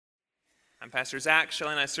I'm Pastor Zach.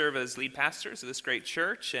 Shelley and I serve as lead pastors of this great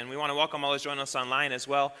church, and we want to welcome all those joining us online as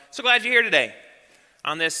well. So glad you're here today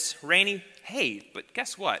on this rainy, but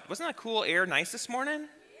guess what? Wasn't that cool air nice this morning?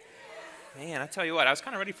 Man, I tell you what, I was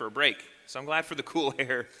kind of ready for a break, so I'm glad for the cool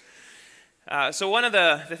air. So one of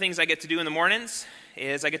the things I get to do in the mornings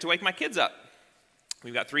is I get to wake my kids up.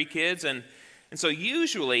 We've got 3 kids, and so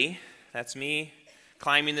usually that's me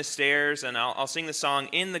climbing the stairs, and I'll sing the song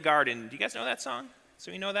In the Garden. Do you guys know that song? So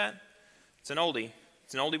you know that? It's an oldie.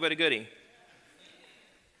 It's an oldie but a goodie.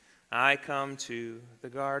 I come to the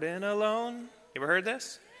garden alone. You ever heard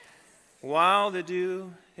this? While the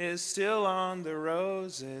dew is still on the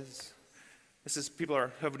roses. People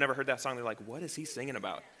who have never heard that song. They're like, what is he singing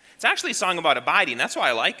about? It's actually a song about abiding. That's why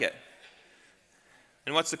I like it.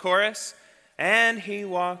 And what's the chorus? And he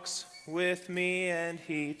walks with me, and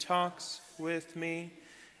he talks with me,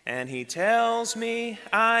 and he tells me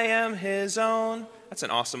I am his own. That's an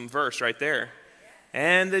awesome verse right there.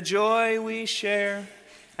 And the joy we share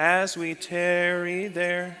as we tarry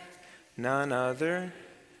there, none other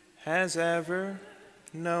has ever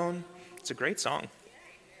known. It's a great song.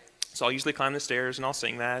 So I'll usually climb the stairs and I'll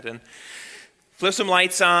sing that and flip some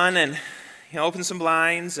lights on and open some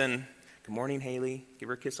blinds and good morning, Haley. Give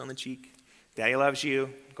her a kiss on the cheek. Daddy loves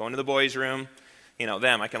you. Go into the boys' room.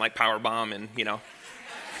 Them. I can power bomb and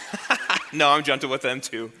No, I'm gentle with them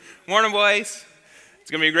too. Morning, boys. It's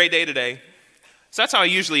going to be a great day today. So that's how I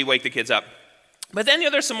usually wake the kids up. But then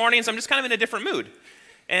there's some mornings I'm just kind of in a different mood.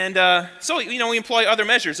 And so we employ other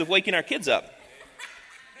measures of waking our kids up.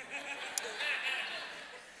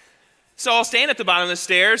 So I'll stand at the bottom of the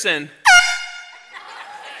stairs and,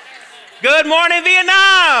 good morning,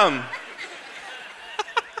 Vietnam!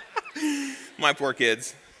 My poor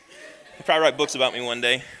kids. They'll probably write books about me one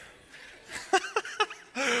day.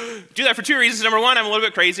 Do that for 2 reasons. Number one, I'm a little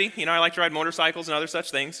bit crazy. I like to ride motorcycles and other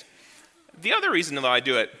such things. The other reason, though, I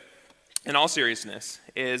do it, in all seriousness,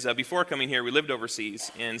 is before coming here, we lived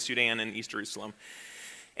overseas in Sudan and East Jerusalem.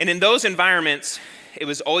 And in those environments, it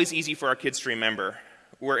was always easy for our kids to remember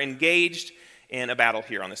we're engaged in a battle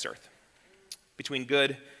here on this earth between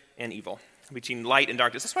good and evil, between light and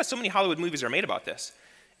darkness. That's why so many Hollywood movies are made about this,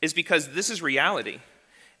 is because this is reality.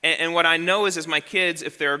 And what I know is as my kids,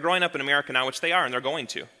 if they're growing up in America now, which they are and they're going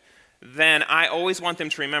to, then I always want them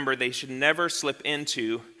to remember they should never slip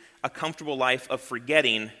into a comfortable life of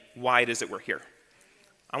forgetting why it is that we're here.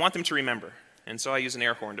 I want them to remember. And so I use an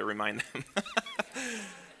air horn to remind them.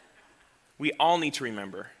 We all need to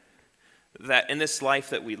remember that in this life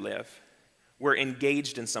that we live, we're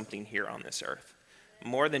engaged in something here on this earth.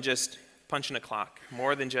 More than just punching a clock,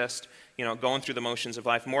 more than just going through the motions of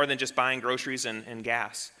life, more than just buying groceries and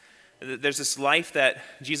gas. There's this life that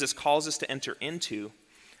Jesus calls us to enter into,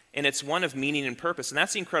 and it's one of meaning and purpose. And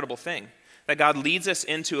that's the incredible thing, that God leads us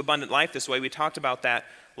into abundant life this way. We talked about that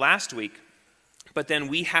last week, but then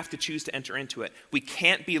we have to choose to enter into it. We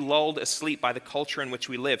can't be lulled asleep by the culture in which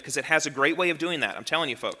we live, because it has a great way of doing that. I'm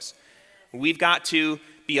telling you, folks. We've got to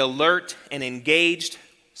be alert and engaged.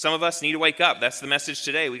 Some of us need to wake up. That's the message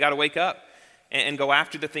today. We got to wake up and go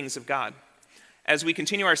after the things of God. As we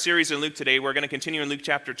continue our series in Luke today, we're going to continue in Luke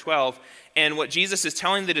chapter 12. And what Jesus is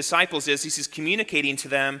telling the disciples is, he's communicating to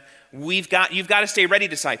them, you've got to stay ready,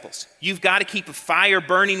 disciples. You've got to keep a fire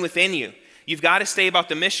burning within you. You've got to stay about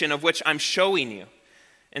the mission of which I'm showing you.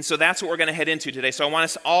 And so that's what we're going to head into today. So I want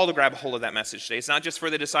us all to grab a hold of that message today. It's not just for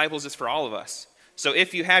the disciples, it's for all of us. So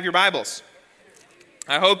if you have your Bibles,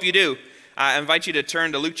 I hope you do. I invite you to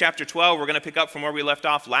turn to Luke chapter 12. We're going to pick up from where we left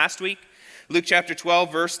off last week. Luke chapter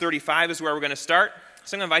 12, verse 35 is where we're going to start.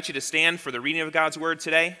 So I'm going to invite you to stand for the reading of God's word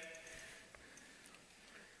today.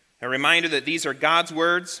 A reminder that these are God's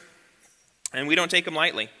words, and we don't take them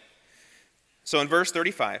lightly. So in verse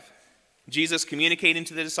 35, Jesus communicating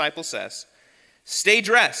to the disciples says, "Stay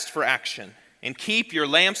dressed for action, and keep your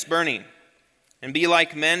lamps burning, and be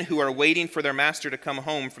like men who are waiting for their master to come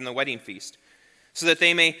home from the wedding feast, so that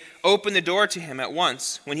they may open the door to him at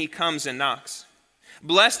once when he comes and knocks.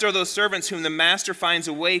 Blessed are those servants whom the master finds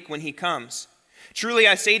awake when he comes. Truly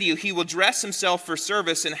I say to you, he will dress himself for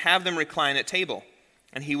service and have them recline at table,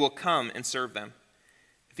 and he will come and serve them.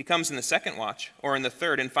 If he comes in the second watch, or in the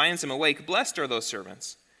third, and finds them awake, blessed are those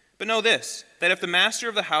servants. But know this, that if the master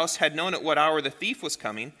of the house had known at what hour the thief was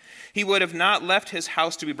coming, he would have not left his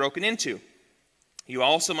house to be broken into. You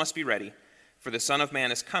also must be ready, for the Son of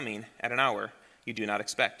Man is coming at an hour you do not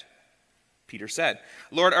expect." Peter said,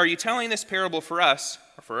 "Lord, are you telling this parable for us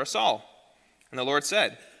or for us all?" And the Lord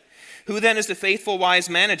said, "Who then is the faithful wise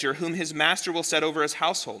manager whom his master will set over his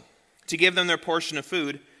household, to give them their portion of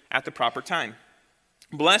food at the proper time?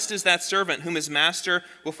 Blessed is that servant whom his master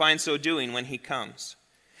will find so doing when he comes.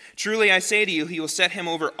 Truly I say to you, he will set him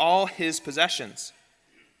over all his possessions.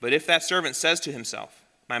 But if that servant says to himself,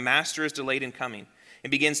 my master is delayed in coming, and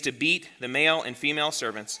begins to beat the male and female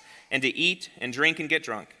servants, and to eat and drink and get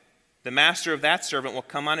drunk, the master of that servant will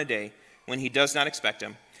come on a day when he does not expect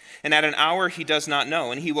him, and at an hour he does not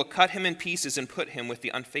know, and he will cut him in pieces and put him with the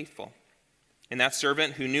unfaithful. And that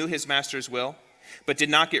servant who knew his master's will, but did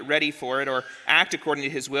not get ready for it or act according to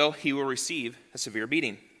his will, he will receive a severe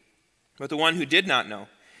beating. But the one who did not know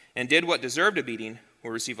and did what deserved a beating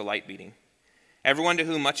will receive a light beating. Everyone to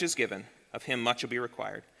whom much is given, of him much will be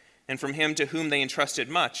required. And from him to whom they entrusted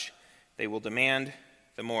much, they will demand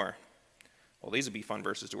the more. Well, these would be fun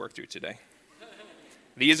verses to work through today.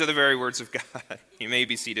 These are the very words of God. You may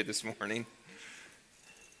be seated this morning.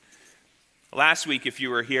 Last week, if you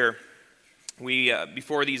were here,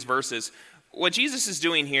 before these verses, what Jesus is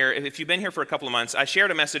doing here, if you've been here for a couple of months, I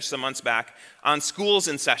shared a message some months back on schools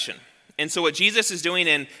in session. And so what Jesus is doing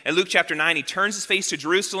in Luke chapter 9, he turns his face to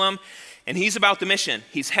Jerusalem, and he's about the mission.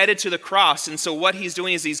 He's headed to the cross, and so what he's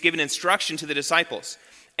doing is he's giving instruction to the disciples.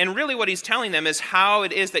 And really what he's telling them is how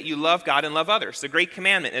it is that you love God and love others. The great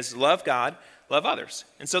commandment is love God, love others.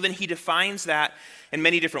 And so then he defines that in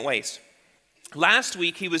many different ways. Last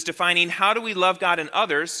week, he was defining how do we love God and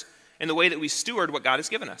others in the way that we steward what God has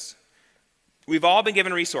given us. We've all been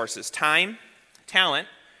given resources, time, talent,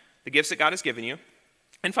 the gifts that God has given you,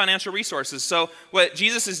 and financial resources. So what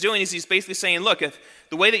Jesus is doing is he's basically saying, look, if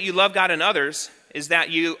the way that you love God and others is that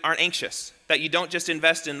you aren't anxious, that you don't just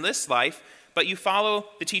invest in this life, but you follow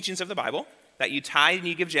the teachings of the Bible, that you tithe and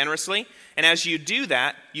you give generously, and as you do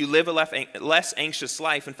that, you live a less anxious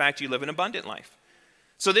life. In fact, you live an abundant life.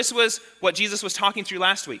 So this was what Jesus was talking through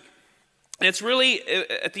last week. And it's really,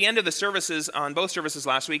 at the end of the services, on both services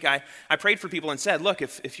last week, I prayed for people and said, look,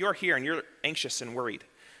 if you're here and you're anxious and worried,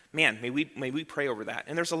 man, may we pray over that.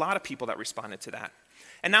 And there's a lot of people that responded to that.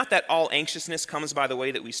 And not that all anxiousness comes by the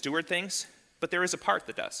way that we steward things, but there is a part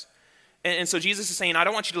that does. And so Jesus is saying, I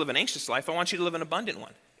don't want you to live an anxious life. I want you to live an abundant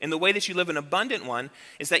one. And the way that you live an abundant one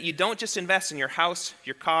is that you don't just invest in your house,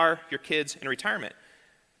 your car, your kids, and retirement.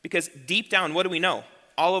 Because deep down, what do we know?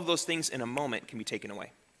 All of those things in a moment can be taken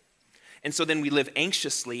away. And so then we live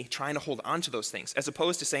anxiously trying to hold on to those things, as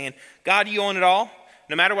opposed to saying, God, you own it all.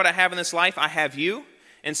 No matter what I have in this life, I have you.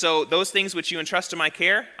 And so those things which you entrust to my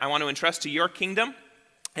care, I want to entrust to your kingdom.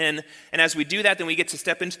 And as we do that, then we get to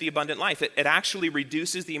step into the abundant life. It actually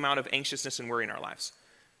reduces the amount of anxiousness and worry in our lives.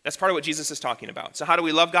 That's part of what Jesus is talking about. So how do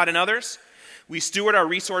we love God and others? We steward our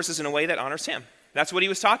resources in a way that honors him. That's what he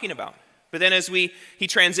was talking about. But then as he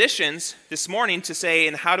transitions this morning to say,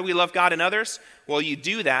 and how do we love God and others? Well, you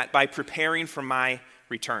do that by preparing for my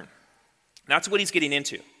return. That's what he's getting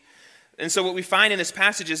into. And so what we find in this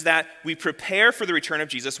passage is that we prepare for the return of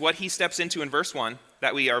Jesus, what he steps into in verse 1,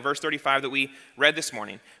 verse 35 that we read this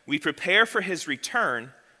morning. We prepare for his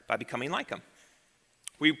return by becoming like him.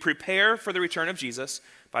 We prepare for the return of Jesus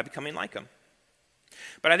by becoming like him.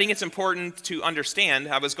 But I think it's important to understand,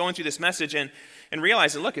 I was going through this message and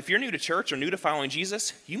realizing, look, if you're new to church or new to following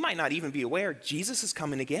Jesus, you might not even be aware Jesus is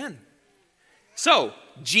coming again. So,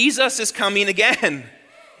 Jesus is coming again.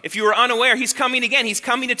 If you were unaware, he's coming again. He's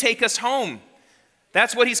coming to take us home.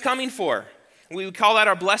 That's what he's coming for. We would call that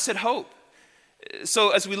our blessed hope. So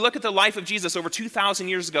as we look at the life of Jesus over 2,000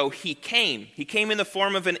 years ago, he came. He came in the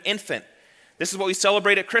form of an infant. This is what we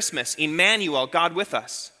celebrate at Christmas, Emmanuel, God with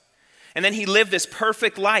us. And then he lived this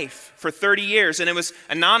perfect life for 30 years, and it was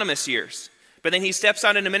anonymous years. But then he steps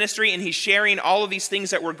out into ministry, and he's sharing all of these things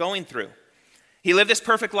that we're going through. He lived this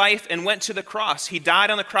perfect life and went to the cross. He died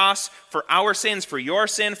on the cross for our sins, for your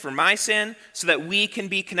sin, for my sin, so that we can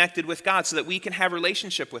be connected with God, so that we can have a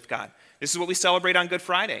relationship with God. This is what we celebrate on Good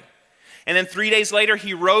Friday. And then 3 days later,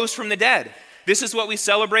 he rose from the dead. This is what we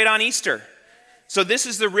celebrate on Easter. So this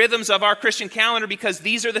is the rhythms of our Christian calendar, because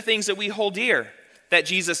these are the things that we hold dear. That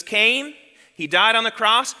Jesus came, he died on the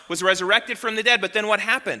cross, was resurrected from the dead. But then what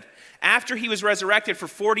happened? After he was resurrected for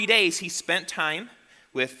 40 days, he spent time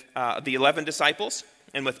with the 11 disciples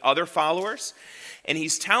and with other followers. And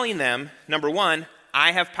he's telling them, number one,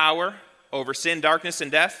 I have power over sin, darkness, and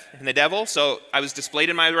death, and the devil. So I was displayed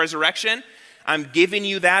in my resurrection. I'm giving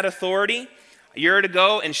you that authority. You're to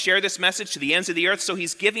go and share this message to the ends of the earth. So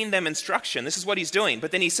he's giving them instruction. This is what he's doing.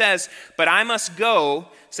 But then he says, but I must go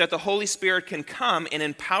so that the Holy Spirit can come and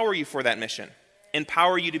empower you for that mission.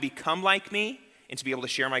 Empower you to become like me and to be able to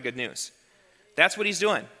share my good news. That's what he's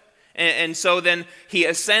doing. And so then he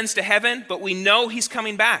ascends to heaven, but we know he's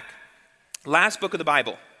coming back. Last book of the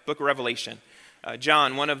Bible, book of Revelation.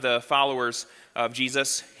 John, one of the followers of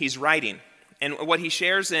Jesus, he's writing. And what he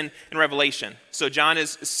shares in Revelation. So John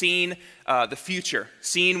is seeing the future,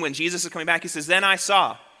 seeing when Jesus is coming back. He says, then I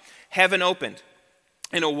saw, heaven opened,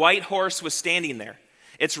 and a white horse was standing there.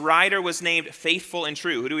 Its rider was named Faithful and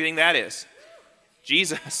True. Who do we think that is?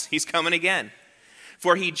 Jesus. He's coming again.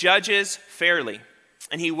 For he judges fairly,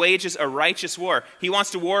 and he wages a righteous war. He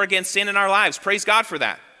wants to war against sin in our lives. Praise God for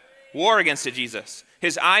that. War against it, Jesus.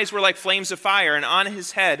 His eyes were like flames of fire, and on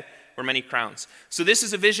his head were many crowns. So this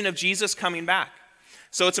is a vision of Jesus coming back.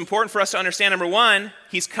 So it's important for us to understand, number one,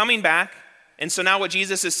 he's coming back. And so now what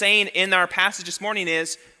Jesus is saying in our passage this morning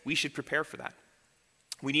is we should prepare for that.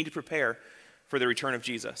 We need to prepare for the return of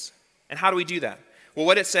Jesus. And how do we do that? Well,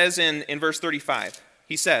 what it says in verse 35,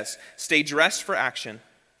 he says, stay dressed for action,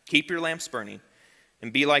 keep your lamps burning,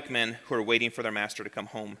 and be like men who are waiting for their master to come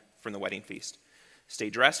home from the wedding feast. Stay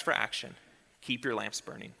dressed for action, keep your lamps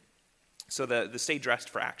burning. So the stay dressed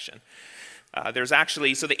for action. There's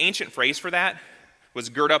actually, so the ancient phrase for that was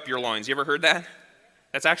gird up your loins. You ever heard that?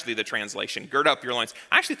 That's actually the translation, gird up your loins.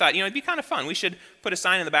 I actually thought, it'd be kind of fun. We should put a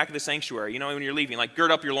sign in the back of the sanctuary, when you're leaving, like,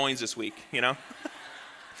 gird up your loins this week, But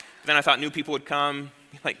then I thought new people would come,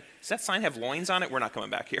 like, does that sign have loins on it? We're not coming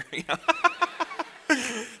back here,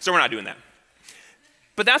 So we're not doing that.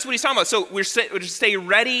 But that's what he's talking about. So we're to stay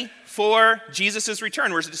ready for Jesus'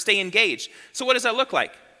 return. We're to stay engaged. So what does that look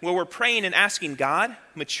like? Well, we're praying and asking God,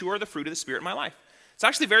 mature the fruit of the Spirit in my life. It's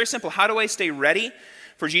actually very simple. How do I stay ready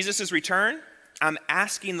for Jesus' return? I'm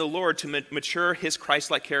asking the Lord to mature his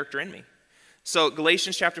Christ-like character in me. So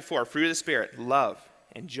Galatians chapter 4, fruit of the Spirit, love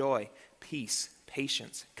and joy, peace,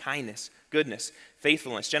 patience, kindness, goodness,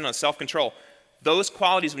 faithfulness, gentleness, self-control. Those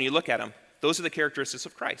qualities, when you look at them, those are the characteristics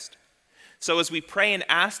of Christ. So as we pray and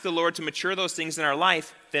ask the Lord to mature those things in our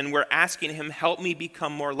life, then we're asking him, help me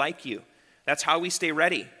become more like you. That's how we stay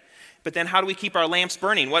ready. But then how do we keep our lamps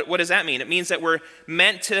burning? What does that mean? It means that we're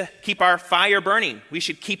meant to keep our fire burning. We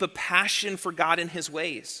should keep a passion for God and his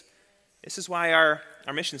ways. This is why our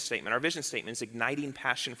mission statement, our vision statement is igniting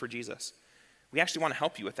passion for Jesus. We actually want to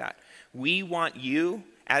help you with that. We want you,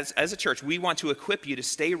 as a church, we want to equip you to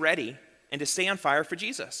stay ready and to stay on fire for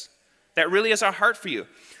Jesus. That really is our heart for you.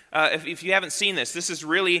 If you haven't seen this is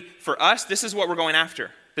really, for us, this is what we're going after.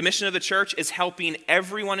 The mission of the church is helping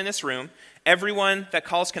everyone in this room, everyone that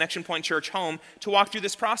calls Connection Point Church home, to walk through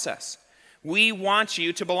this process. We want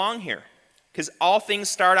you to belong here because all things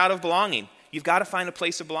start out of belonging. You've got to find a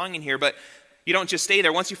place of belonging here, but you don't just stay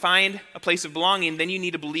there. Once you find a place of belonging, then you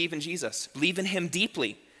need to believe in Jesus. Believe in him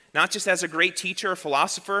deeply, not just as a great teacher or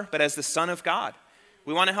philosopher, but as the Son of God.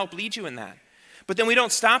 We want to help lead you in that. But then we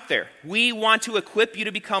don't stop there. We want to equip you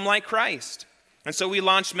to become like Christ. And so we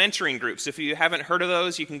launched mentoring groups. If you haven't heard of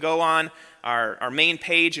those, you can go on our main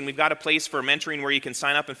page, and we've got a place for mentoring where you can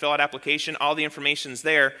sign up and fill out application. All the information's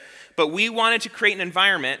there. But we wanted to create an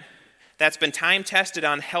environment that's been time-tested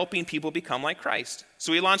on helping people become like Christ.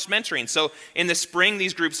 So we launched mentoring. So in the spring,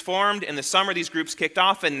 these groups formed. In the summer, these groups kicked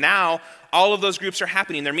off. And now all of those groups are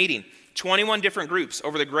happening. They're meeting. 21 different groups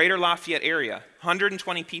over the greater Lafayette area.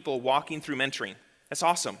 120 people walking through mentoring. That's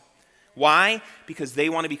awesome. Why? Because they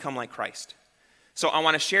want to become like Christ. So I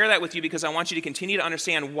want to share that with you because I want you to continue to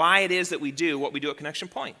understand why it is that we do what we do at Connection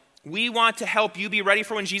Point. We want to help you be ready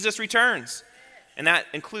for when Jesus returns. And that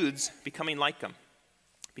includes becoming like him.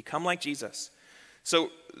 Become like Jesus. So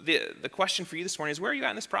the question for you this morning is, where are you at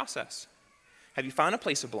in this process? Have you found a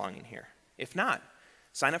place of belonging here? If not,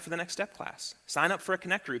 sign up for the Next Step class. Sign up for a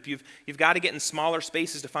Connect group. You've got to get in smaller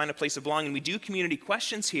spaces to find a place of belonging. We do community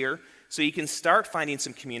questions here, so you can start finding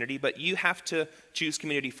some community, but you have to choose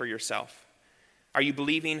community for yourself. Are you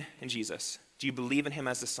believing in Jesus? Do you believe in him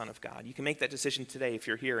as the Son of God? You can make that decision today if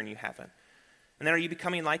you're here and you haven't. And then are you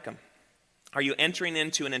becoming like him? Are you entering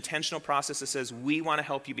into an intentional process that says, we want to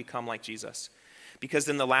help you become like Jesus? Because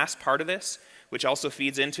then the last part of this, which also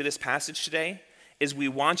feeds into this passage today, is we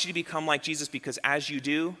want you to become like Jesus because as you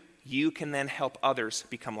do, you can then help others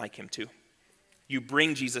become like him too. You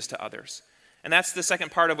bring Jesus to others. And that's the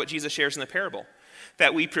second part of what Jesus shares in the parable,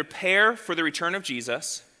 that we prepare for the return of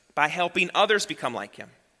Jesus by helping others become like him.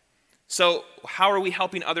 So how are we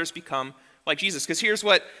helping others become like Jesus? Because here's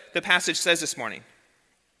what the passage says this morning.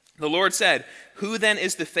 The Lord said, who then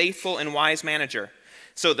is the faithful and wise manager?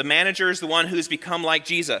 So the manager is the one who has become like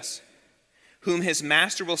Jesus, whom his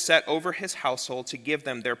master will set over his household to give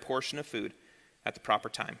them their portion of food at the proper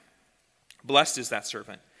time. Blessed is that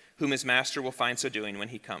servant, whom his master will find so doing when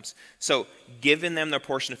he comes. So giving them their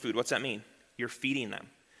portion of food, what's that mean? You're feeding them.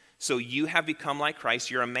 So you have become like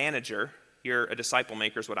Christ. You're a manager. You're a disciple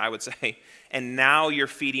maker is what I would say. And now you're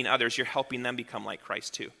feeding others. You're helping them become like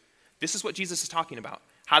Christ too. This is what Jesus is talking about.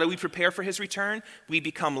 How do we prepare for his return? We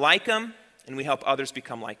become like him, and we help others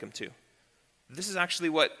become like him too. This is actually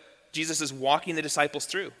what Jesus is walking the disciples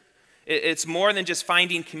through. It's more than just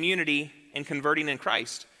finding community and converting in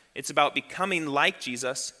Christ. It's about becoming like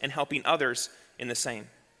Jesus and helping others in the same.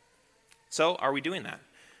 So, are we doing that?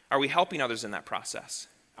 Are we helping others in that process?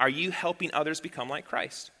 Are you helping others become like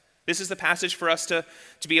Christ? This is the passage for us to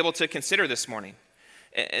be able to consider this morning.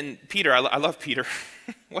 And Peter, I love Peter.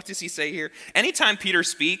 What does he say here? Anytime Peter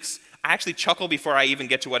speaks, I actually chuckle before I even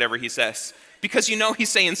get to whatever he says. Because he's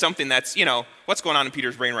saying something that's, what's going on in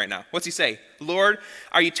Peter's brain right now? What's he say? Lord,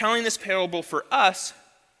 are you telling this parable for us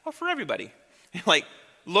or for everybody? Like,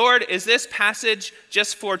 Lord, is this passage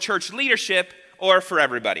just for church leadership or for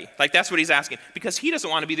everybody? Like, that's what he's asking. Because he doesn't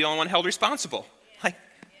want to be the only one held responsible. Like,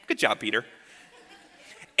 good job, Peter.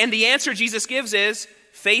 And the answer Jesus gives is,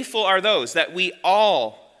 faithful are those that we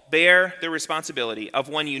all bear the responsibility of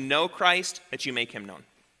when you know Christ, that you make him known.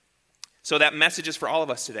 So that message is for all of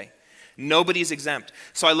us today. Nobody's exempt.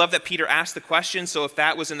 So I love that Peter asked the question. So if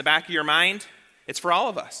that was in the back of your mind, it's for all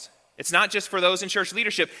of us. It's not just for those in church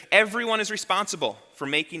leadership. Everyone is responsible for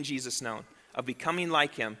making Jesus known, of becoming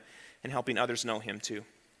like him and helping others know him too.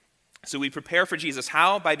 So we prepare for Jesus.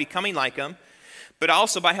 How? By becoming like him, but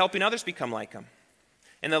also by helping others become like him.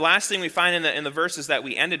 And the last thing we find in the verses that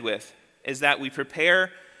we ended with is that we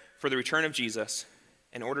prepare for the return of Jesus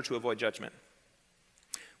in order to avoid judgment.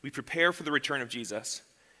 We prepare for the return of Jesus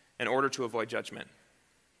in order to avoid judgment.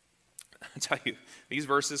 I tell you, these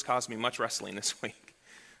verses caused me much wrestling this week.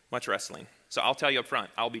 Much wrestling. So I'll tell you up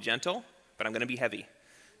front, I'll be gentle, but I'm going to be heavy.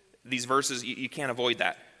 These verses, you can't avoid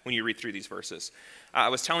that when you read through these verses. I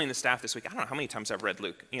was telling the staff this week, I don't know how many times I've read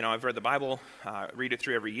Luke. I've read the Bible, read it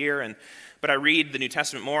through every year, but I read the New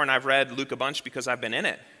Testament more, and I've read Luke a bunch because I've been in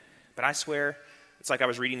it. But I swear, it's like I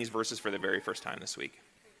was reading these verses for the very first time this week,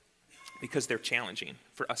 because they're challenging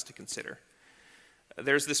for us to consider.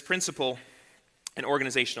 There's this principle in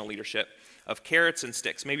organizational leadership of carrots and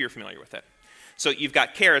sticks. Maybe you're familiar with it. So you've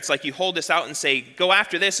got carrots, like you hold this out and say, go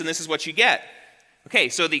after this, and this is what you get. Okay,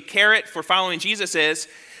 so the carrot for following Jesus is,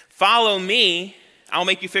 follow me, I'll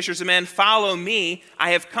make you fishers of men. Follow me,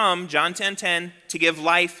 I have come, John 10:10, to give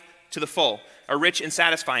life to the full, a rich and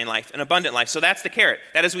satisfying life, an abundant life. So that's the carrot.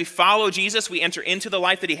 That as we follow Jesus, we enter into the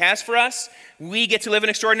life that he has for us. We get to live an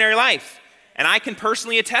extraordinary life. And I can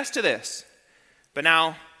personally attest to this. But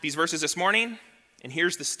now, these verses this morning, and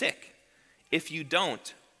here's the stick. If you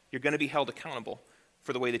don't, you're going to be held accountable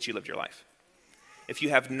for the way that you lived your life. If you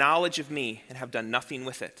have knowledge of me and have done nothing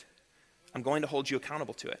with it, I'm going to hold you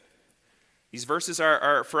accountable to it. These verses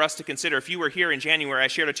are for us to consider. If you were here in January, I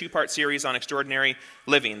shared a 2-part series on extraordinary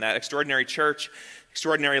living, that extraordinary church,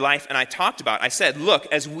 extraordinary life, and I said, look,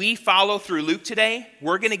 as we follow through Luke today,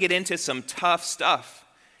 we're going to get into some tough stuff,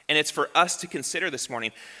 and it's for us to consider this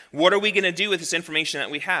morning. What are we going to do with this information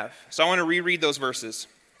that we have? So I want to reread those verses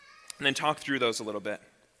and then talk through those a little bit.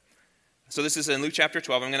 So this is in Luke chapter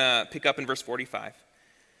 12. I'm going to pick up in verse 45.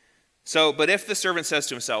 So, but if the servant says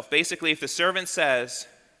to himself, basically if the servant says,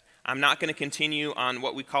 I'm not going to continue on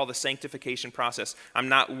what we call the sanctification process. I'm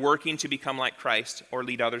not working to become like Christ or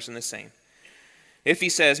lead others in the same. If he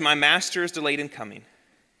says, my master is delayed in coming,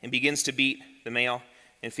 and begins to beat the male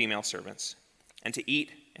and female servants, and to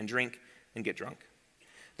eat and drink and get drunk,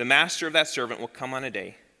 the master of that servant will come on a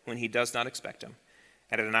day when he does not expect him,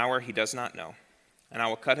 and at an hour he does not know, and I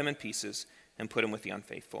will cut him in pieces and put him with the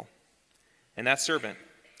unfaithful. And that servant,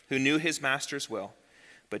 who knew his master's will,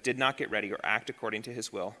 but did not get ready or act according to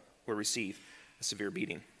his will receive a severe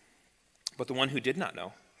beating. But the one who did not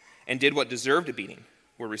know and did what deserved a beating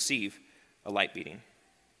will receive a light beating.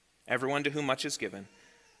 Everyone to whom much is given,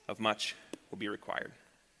 of much will be required.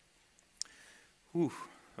 Whew,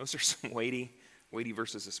 those are some weighty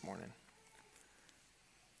verses this morning.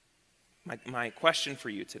 My question for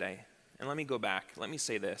you today, and let me go back, let me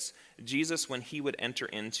say this. Jesus, when he would enter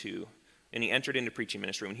into, and he entered into preaching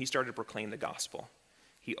ministry, when he started to proclaim the gospel,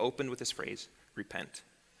 he opened with this phrase, repent,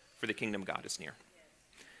 for the kingdom of God is near.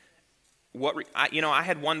 I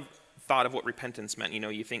had one thought of what repentance meant.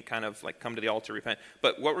 You think kind of like come to the altar, repent.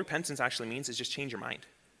 But what repentance actually means is just change your mind.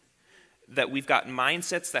 That we've got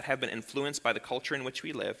mindsets that have been influenced by the culture in which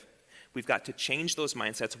we live. We've got to change those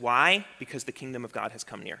mindsets. Why? Because the kingdom of God has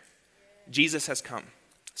come near. Jesus has come.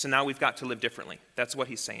 So now we've got to live differently. That's what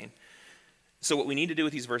he's saying. So what we need to do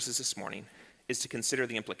with these verses this morning is to consider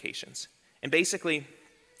the implications. And basically,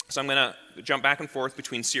 so I'm going to jump back and forth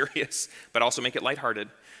between serious, but also make it lighthearted.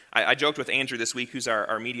 I joked with Andrew this week, who's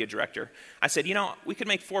our media director. I said, we could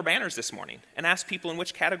make 4 banners this morning and ask people in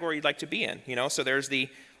which category you'd like to be in. So there's the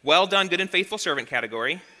well done, good and faithful servant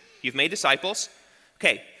category. You've made disciples.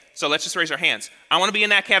 Okay, so let's just raise our hands. I want to be in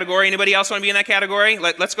that category. Anybody else want to be in that category?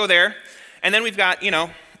 Let's go there. And then we've got,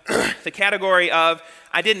 the category of,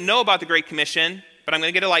 I didn't know about the Great Commission, but I'm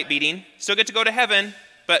going to get a light beating. Still get to go to heaven,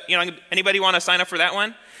 but, anybody want to sign up for that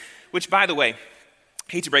one? Which, by the way,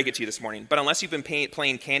 hate to break it to you this morning, but unless you've been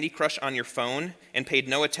playing Candy Crush on your phone and paid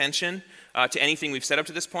no attention to anything we've said up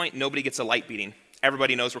to this point, nobody gets a light beating.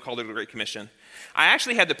 Everybody knows we're called to the Great Commission. I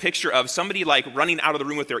actually had the picture of somebody like running out of the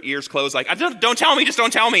room with their ears closed, like, don't tell me, just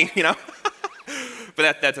don't tell me, you know?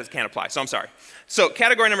 But that can't apply, so I'm sorry. So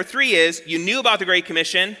category number 3 is you knew about the Great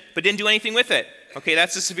Commission, but didn't do anything with it. Okay,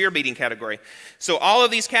 that's the severe beating category. So all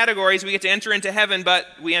of these categories, we get to enter into heaven, but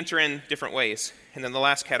we enter in different ways. And then the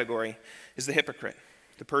last category is the hypocrite,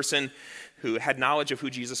 the person who had knowledge of who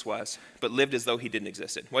Jesus was, but lived as though he didn't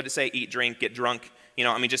exist. What did it say? Eat, drink, get drunk,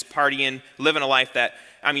 just partying, living a life that,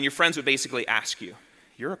 your friends would basically ask you,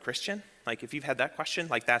 you're a Christian? Like, if you've had that question,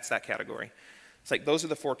 like, that's that category. It's like, those are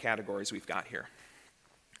the 4 categories we've got here.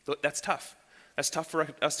 That's tough. That's tough for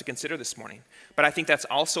us to consider this morning. But I think that's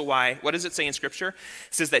also why, what does it say in Scripture?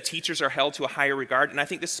 It says that teachers are held to a higher regard, and I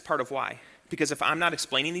think this is part of why. Because if I'm not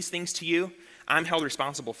explaining these things to you, I'm held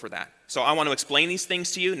responsible for that. So I want to explain these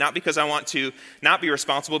things to you, not because I want to not be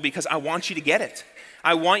responsible, because I want you to get it.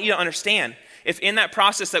 I want you to understand. If in that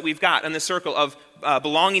process that we've got in the circle of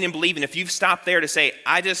belonging and believing, if you've stopped there to say,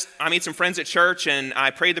 I made some friends at church and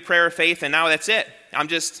I prayed the prayer of faith and now that's it. I'm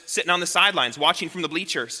just sitting on the sidelines watching from the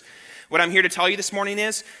bleachers. What I'm here to tell you this morning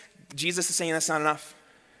is Jesus is saying that's not enough.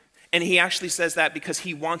 And he actually says that because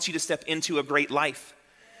he wants you to step into a great life.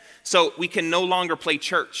 So we can no longer play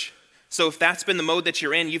church. So if that's been the mode that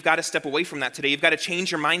you're in, you've got to step away from that today. You've got to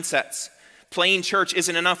change your mindsets. Playing church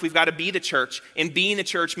isn't enough. We've got to be the church. And being the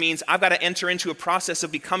church means I've got to enter into a process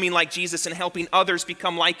of becoming like Jesus and helping others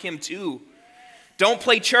become like him too. Don't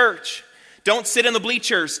play church. Don't sit in the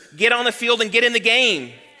bleachers. Get on the field and get in the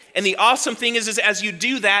game. And the awesome thing is as you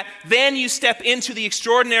do that, then you step into the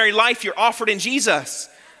extraordinary life you're offered in Jesus.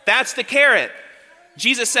 That's the carrot.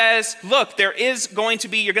 Jesus says, look, you're going to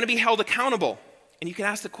be held accountable. And you can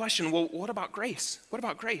ask the question, well, what about grace? What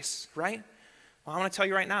about grace, right? Well, I want to tell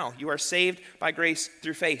you right now, you are saved by grace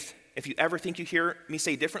through faith. If you ever think you hear me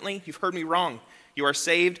say differently, you've heard me wrong. You are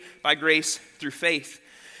saved by grace through faith.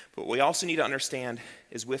 But what we also need to understand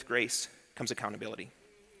is with grace comes accountability.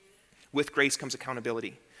 With grace comes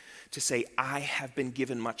accountability. To say, I have been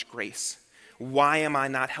given much grace. Why am I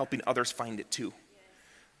not helping others find it too?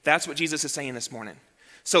 That's what Jesus is saying this morning.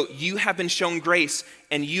 So you have been shown grace,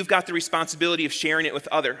 and you've got the responsibility of sharing it with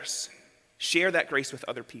others. Share that grace with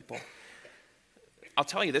other people. I'll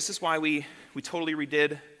tell you, this is why we totally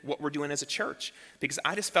redid what we're doing as a church, because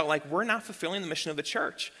I just felt like we're not fulfilling the mission of the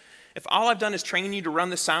church. If all I've done is train you to run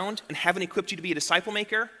the sound and haven't equipped you to be a disciple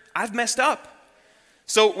maker, I've messed up.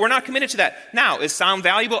 So we're not committed to that. Now, is sound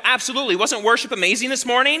valuable? Absolutely. Wasn't worship amazing this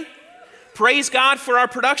morning? Praise God for our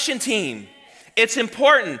production team. It's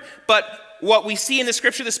important, but what we see in the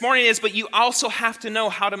scripture this morning is, but you also have to know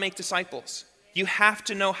how to make disciples. You have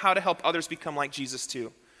to know how to help others become like Jesus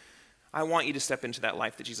too. I want you to step into that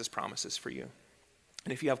life that Jesus promises for you.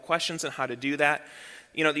 And if you have questions on how to do that,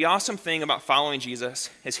 the awesome thing about following Jesus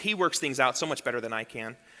is he works things out so much better than I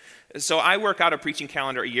can. So I work out a preaching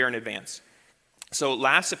calendar a year in advance. So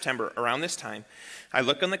last September, around this time, I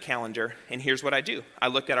look on the calendar, and here's what I do. I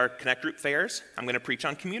look at our Connect Group fairs. I'm going to preach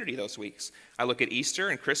on community those weeks. I look at Easter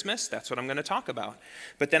and Christmas. That's what I'm going to talk about.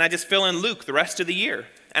 But then I just fill in Luke the rest of the year.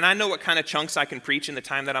 And I know what kind of chunks I can preach in the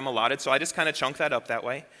time that I'm allotted, so I just kind of chunk that up that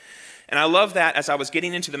way. And I love that as I was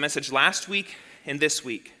getting into the message last week and this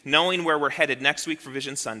week, knowing where we're headed next week for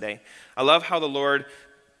Vision Sunday, I love how the Lord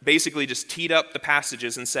basically just teed up the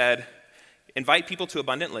passages and said, invite people to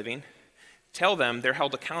abundant living, tell them they're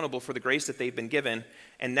held accountable for the grace that they've been given,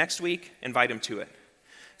 and next week, invite them to it.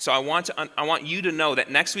 So I want you to know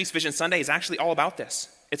that next week's Vision Sunday is actually all about this.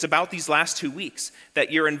 It's about these last 2 weeks,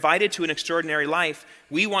 that you're invited to an extraordinary life.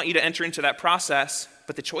 We want you to enter into that process,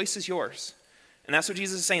 but the choice is yours. And that's what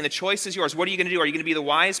Jesus is saying. The choice is yours. What are you going to do? Are you going to be the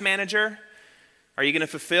wise manager? Are you going to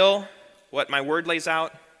fulfill what my word lays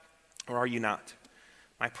out? Or are you not?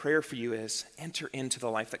 My prayer for you is enter into the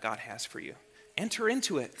life that God has for you. Enter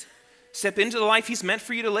into it. Step into the life he's meant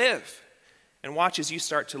for you to live. And watch as you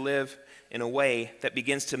start to live in a way that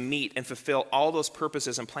begins to meet and fulfill all those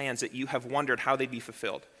purposes and plans that you have wondered how they'd be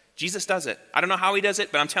fulfilled. Jesus does it. I don't know how he does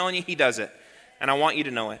it, but I'm telling you, he does it. And I want you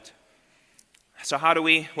to know it. So what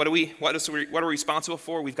are we responsible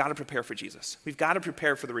for? We've got to prepare for Jesus. We've got to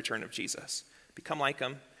prepare for the return of Jesus. Become like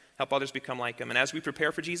him. Help others become like him. And as we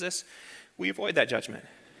prepare for Jesus, we avoid that judgment.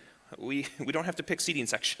 We don't have to pick seating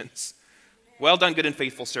sections. Well done, good and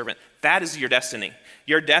faithful servant. That is your destiny.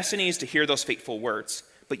 Your destiny is to hear those faithful words,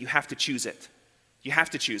 but you have to choose it. You have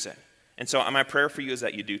to choose it. And so my prayer for you is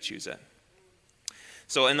that you do choose it.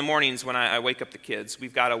 So in the mornings when I wake up the kids,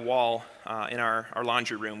 we've got a wall in our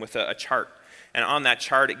laundry room with a chart. And on that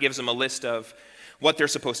chart, it gives them a list of what they're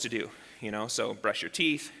supposed to do. So brush your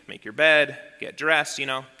teeth, make your bed, get dressed,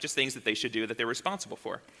 just things that they should do that they're responsible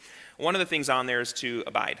for. One of the things on there is to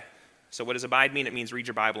abide. So what does abide mean? It means read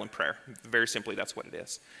your Bible and prayer. Very simply, that's what it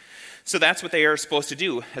is. So that's what they are supposed to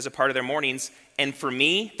do as a part of their mornings. And for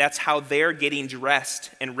me, that's how they're getting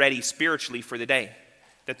dressed and ready spiritually for the day,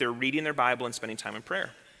 that they're reading their Bible and spending time in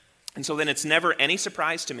prayer. And so then it's never any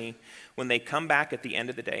surprise to me when they come back at the end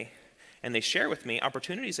of the day and they share with me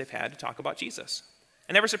opportunities they've had to talk about Jesus.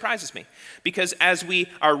 It never surprises me, because as we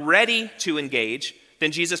are ready to engage,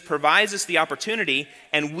 then Jesus provides us the opportunity,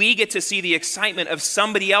 and we get to see the excitement of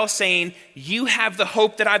somebody else saying, you have the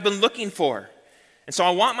hope that I've been looking for. And so I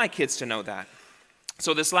want my kids to know that.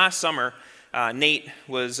 So this last summer, Nate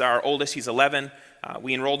was our oldest. He's 11.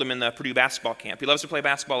 We enrolled him in the Purdue basketball camp. He loves to play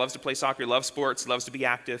basketball, loves to play soccer, loves sports, loves to be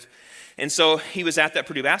active. And so he was at that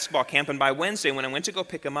Purdue basketball camp, and by Wednesday, when I went to go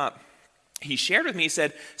pick him up, he shared with me, he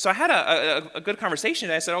said, so I had a good conversation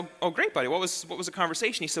today. I said, oh, great, buddy. What was the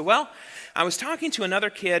conversation? He said, well, I was talking to another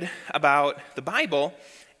kid about the Bible,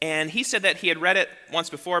 and he said that he had read it once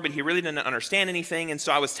before, but he really didn't understand anything. And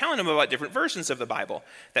so I was telling him about different versions of the Bible,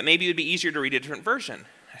 that maybe it would be easier to read a different version.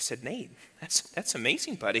 I said, Nate, that's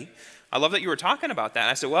amazing, buddy. I love that you were talking about that.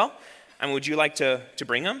 I said, well, would you like to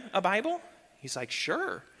bring him a Bible? He's like,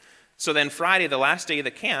 sure. So then Friday, the last day of the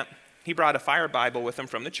camp, he brought a fire Bible with him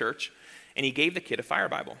from the church, and he gave the kid a fire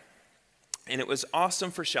Bible. And it was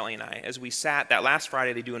awesome for Shelly and I. As we sat, that last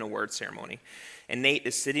Friday, they do an award ceremony. And Nate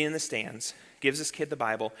is sitting in the stands, gives this kid the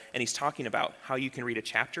Bible, and he's talking about how you can read a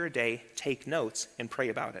chapter a day, take notes, and pray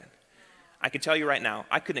about it. I can tell you right now,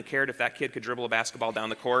 I couldn't have cared if that kid could dribble a basketball down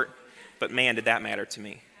the court, but man, did that matter to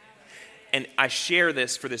me. And I share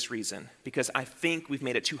this for this reason, because I think we've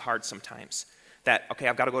made it too hard sometimes. That, okay,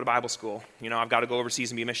 I've got to go to Bible school. I've got to go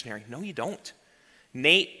overseas and be a missionary. No, you don't.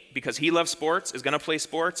 Nate, because he loves sports, is going to play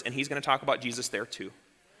sports, and he's going to talk about Jesus there too.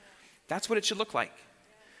 That's what it should look like.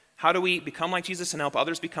 How do we become like Jesus and help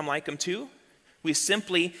others become like him too? We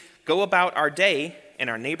simply go about our day in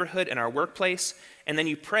our neighborhood, in our workplace, and then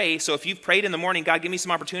you pray. So if you've prayed in the morning, God, give me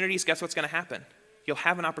some opportunities, guess what's going to happen? You'll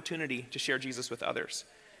have an opportunity to share Jesus with others.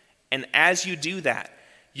 And as you do that,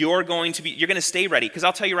 you're going to stay ready. Because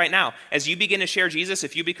I'll tell you right now, as you begin to share Jesus,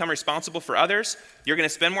 if you become responsible for others, you're going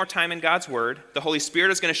to spend more time in God's word. The Holy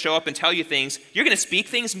Spirit is going to show up and tell you things. You're going to speak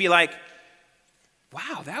things and be like,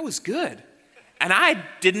 wow, that was good. And I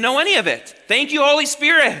didn't know any of it. Thank you, Holy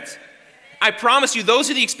Spirit. I promise you, those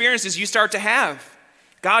are the experiences you start to have.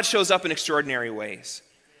 God shows up in extraordinary ways.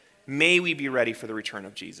 May we be ready for the return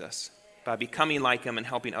of Jesus by becoming like him and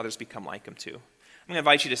helping others become like him too. I'm going to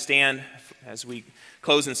invite you to stand as we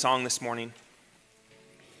close in song this morning.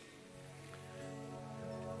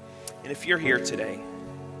 And if you're here today,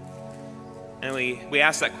 and we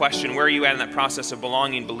ask that question, where are you at in that process of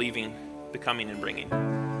belonging, believing, becoming, and bringing?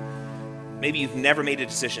 Maybe you've never made a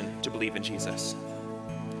decision to believe in Jesus.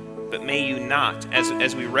 But may you not,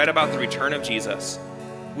 as we read about the return of Jesus,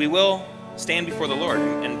 we will stand before the Lord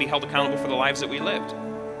and be held accountable for the lives that we lived.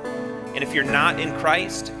 And if you're not in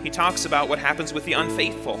Christ, he talks about what happens with the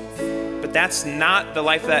unfaithful. But that's not the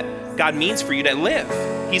life that God means for you to live.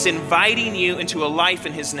 He's inviting you into a life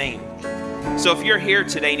in his name. So if you're here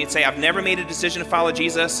today and you'd say, I've never made a decision to follow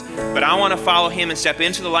Jesus, but I want to follow him and step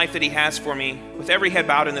into the life that he has for me, with every head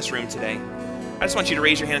bowed in this room today, I just want you to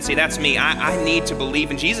raise your hand and say, that's me. I need to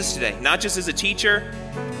believe in Jesus today. Not just as a teacher,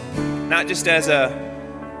 not just as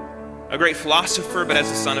a great philosopher, but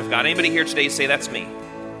as a son of God. Anybody here today say, that's me.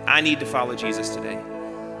 I need to follow Jesus today.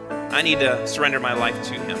 I need to surrender my life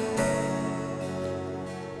to him.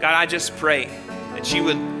 God, I just pray that you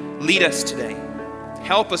would lead us today.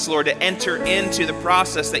 Help us, Lord, to enter into the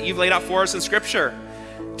process that you've laid out for us in Scripture,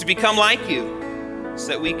 to become like you, so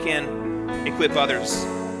that we can equip others,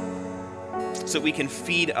 so that we can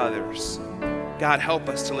feed others. God, help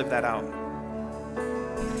us to live that out.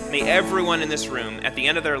 May everyone in this room, at the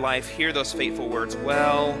end of their life, hear those faithful words,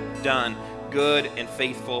 well done, good and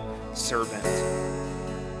faithful servant.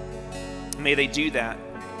 May they do that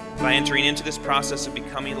by entering into this process of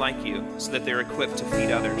becoming like you, so that they're equipped to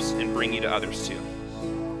feed others and bring you to others too.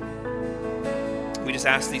 We just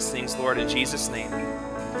ask these things, Lord, in Jesus' name.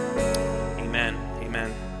 Amen.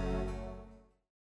 Amen.